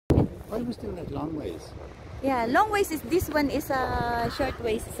I was doing that long ways. Yeah, long waist is this one is a short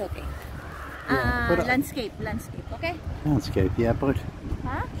waist. It's okay. Yeah, but landscape, okay? landscape, yeah, but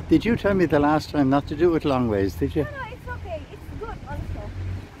Huh? did you tell me the last time not to do it long ways, did you? No, no, it's okay. It's good also.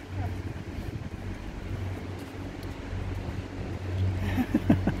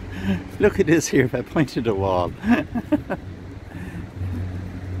 Look at this here, if I point to the wall.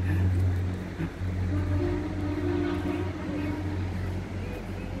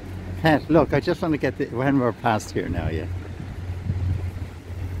 Pat, look, I just want to get when we're past here now, yeah.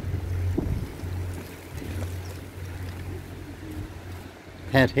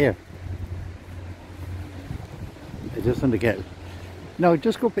 Pat, here. I just want to get... No,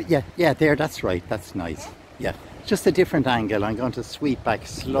 just go, but yeah, there, that's right, that's nice. Yeah, just a different angle. I'm going to sweep back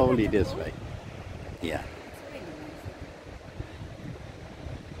slowly this way. Yeah.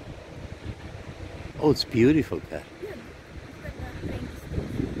 Oh, it's beautiful, Pat.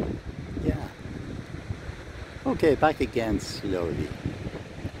 Yeah. Okay, back again slowly.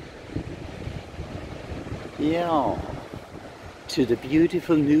 Yeah. To the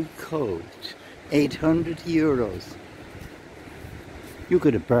beautiful new coat. 800 euros. You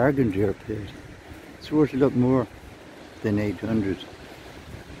could have bargained here, Pat. It's worth a lot more than 800.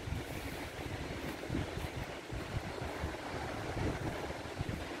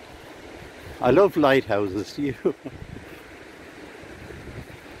 I love lighthouses, you.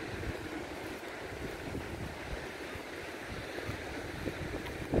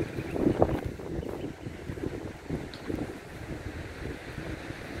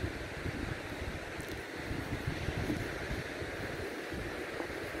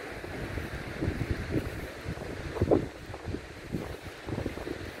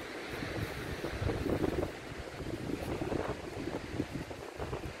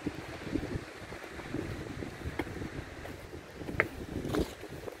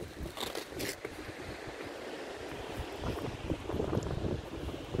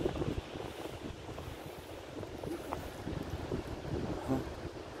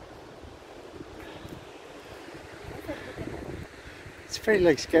 It's very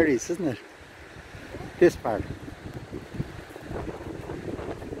like Skerries, isn't it? This part.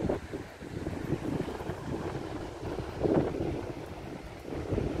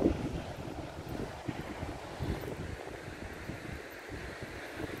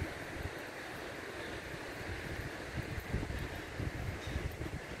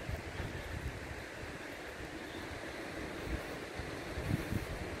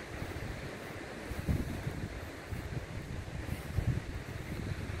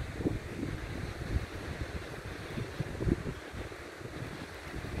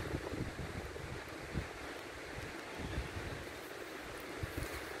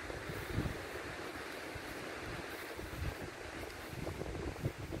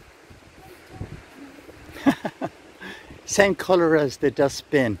 Same colour as the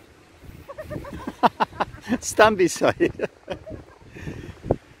dustbin. Stand beside it.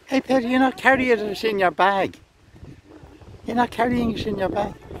 Hey Peter, you're not carrying it in your bag. You're not carrying it in your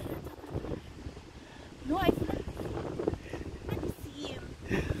bag. No, I see him.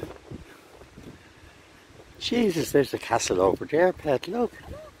 Jesus, there's a castle over there, Pet, look.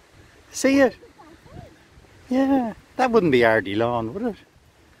 See it? Yeah, that wouldn't be Ardee Lawn, would it?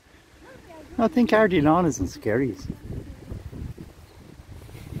 I think Ardee Lawn is in Skerries.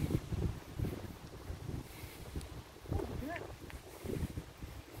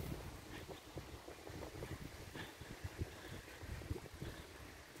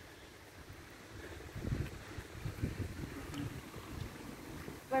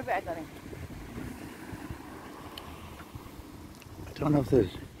 Where we are going? I don't know if there's...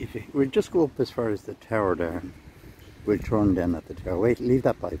 we'll just go up as far as the tower there. We'll turn then at the tower. Wait, leave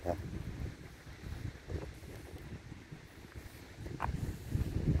that by, Pat.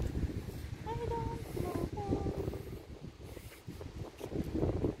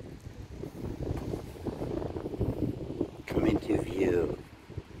 Come into view.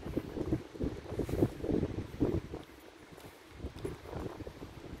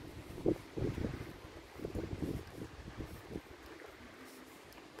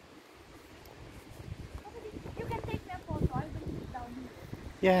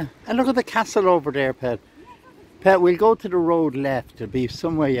 Yeah, and look at the castle over there, Pet. Pet, we'll go to the road left. It'll be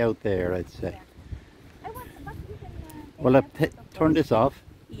some way out there, I'd say. Well, turn this off.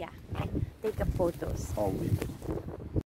 Yeah, take a photos. Oh, we